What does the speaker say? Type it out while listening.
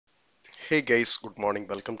Hey guys, good morning.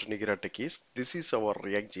 Welcome to Nigira Techies. This is our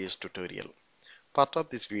reactjs tutorial. Part of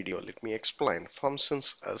this video, let me explain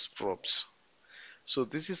functions as props. So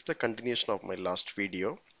this is the continuation of my last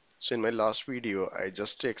video. So in my last video, I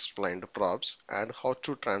just explained props and how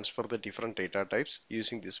to transfer the different data types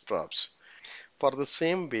using these props. For the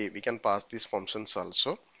same way, we can pass these functions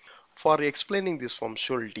also. For explaining this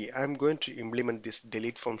functionality, I am going to implement this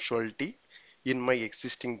delete functionality in my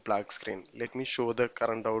existing black screen. Let me show the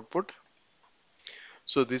current output.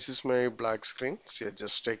 So this is my black screen. So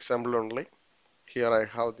just example only. Here I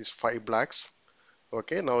have these 5 blacks.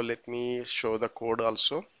 Okay, now let me show the code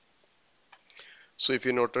also. So if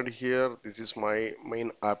you noted here, this is my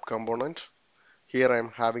main app component. Here I am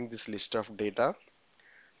having this list of data,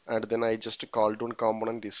 and then I just called one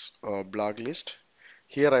component is blog list.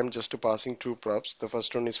 Here I am just passing two props. The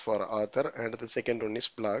first one is for author and the second one is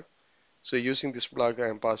blog. So using this blog, I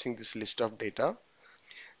am passing this list of data.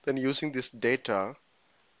 Then using this data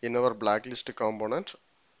in our blacklist component,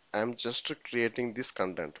 I'm just creating this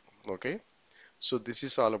content. Okay, so this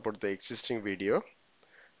is all about the existing video.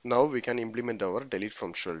 Now we can implement our delete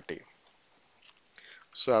functionality.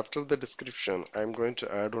 So after the description, I'm going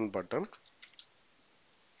to add one button.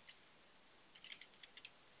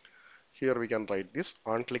 Here we can write this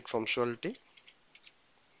on click functionality.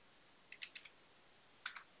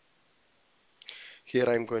 Here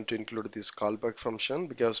I'm going to include this callback function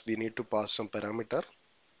because we need to pass some parameter.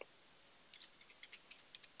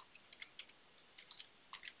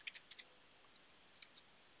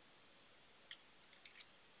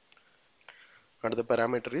 And the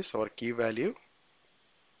parameter is our key value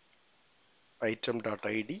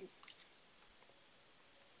item.id.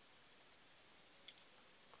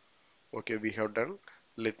 Okay, we have done.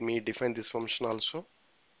 Let me define this function also.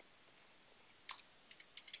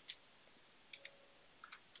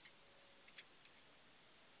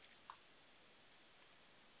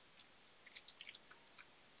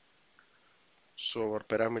 So our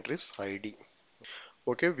parameter is id.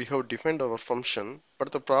 Okay, we have defined our function,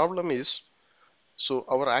 but the problem is, so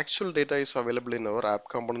our actual data is available in our app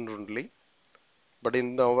component only, but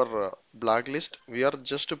in our blacklist we are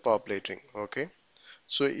just populating. Okay,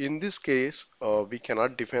 so in this case we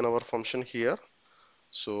cannot define our function here.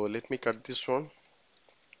 So let me cut this one.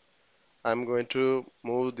 I'm going to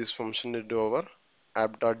move this function into our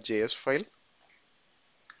app.js file.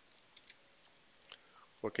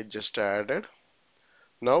 Okay, just added.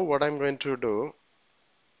 Now what I'm going to do,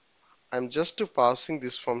 I'm just passing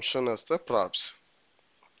this function as the props.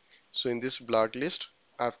 So in this blacklist,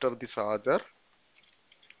 after this other,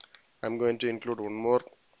 I'm going to include one more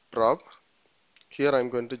prop. Here I'm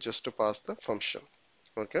going to just pass the function.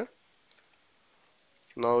 Okay,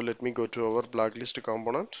 now let me go to our blacklist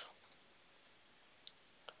component.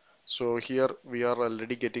 So here we are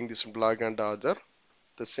already getting this blog and other.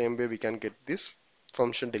 The same way we can get this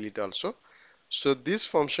function delete also. So this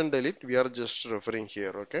function delete we are just referring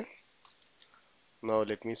here. Okay, now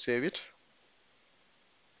let me save it.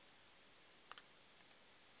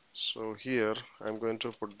 So here I'm going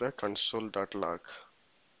to put the console.log.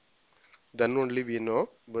 Then only we know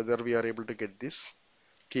whether we are able to get this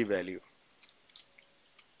key value.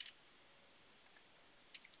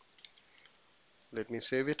 Let me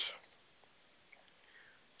save it.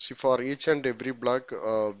 See, for each and every block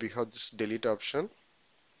we have this delete option.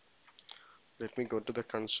 Let me go to the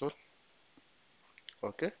console.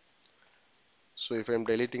 Okay, so if I'm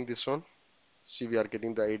deleting this one, see, we are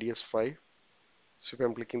getting the ID as 5. So if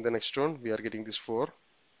I'm clicking the next one, we are getting this 4.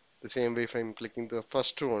 The same way if I'm clicking the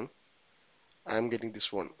first one, I'm getting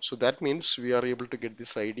this one. So that means we are able to get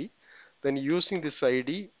this ID. Then using this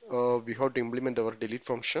ID, we have to implement our delete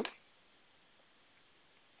function.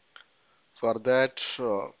 For that,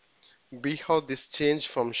 we have this change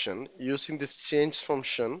function. Using this change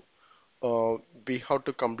function, we have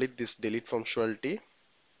to complete this delete functionality.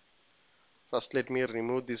 First, let me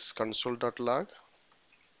remove this console.log.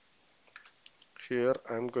 Here,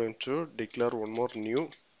 I'm going to declare one more new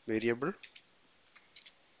variable,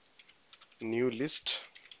 new list.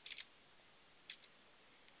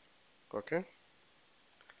 Okay.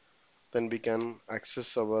 Then we can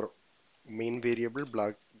access our main variable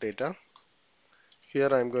block data. Here,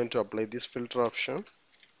 I'm going to apply this filter option.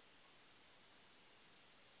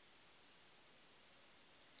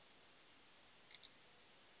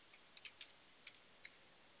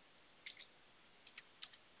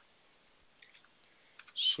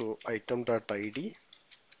 So item.id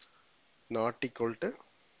not equal to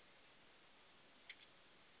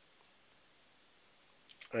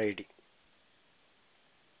id.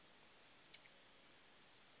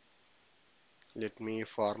 Let me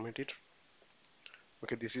format it.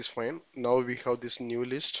 Okay, this is fine. Now we have this new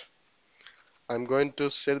list. I'm going to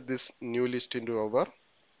set this new list into our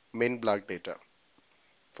main block data.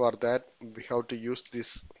 For that, we have to use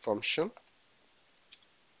this function.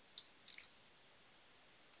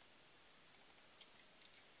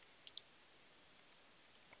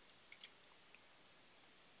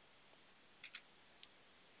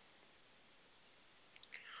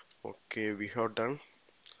 Okay, we have done.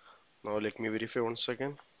 Now let me verify once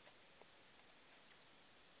again.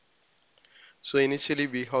 So initially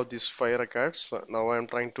we have these 5 records. Now I am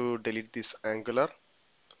trying to delete this Angular.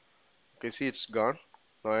 Okay, see it's gone.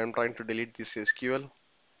 Now I am trying to delete this SQL.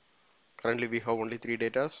 Currently we have only 3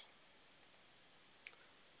 data.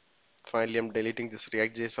 Finally I'm deleting this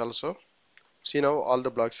reactjs also. See now all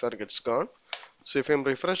the blocks are gets gone. So if I'm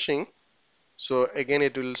refreshing, so again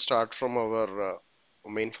it will start from our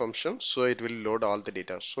main function. So it will load all the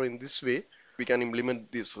data. So in this way we can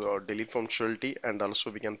implement this delete functionality, and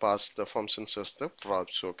also we can pass the functions as the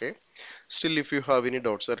props. Okay. Still, if you have any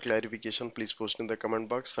doubts or clarification, please post in the comment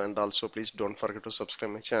box, and also please don't forget to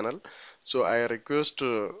subscribe my channel. So I request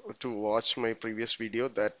to watch my previous video,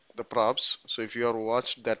 that the props. So if you have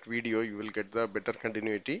watched that video, you will get the better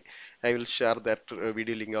continuity. I will share that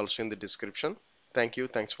video link also in the description. Thank you.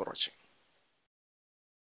 Thanks for watching.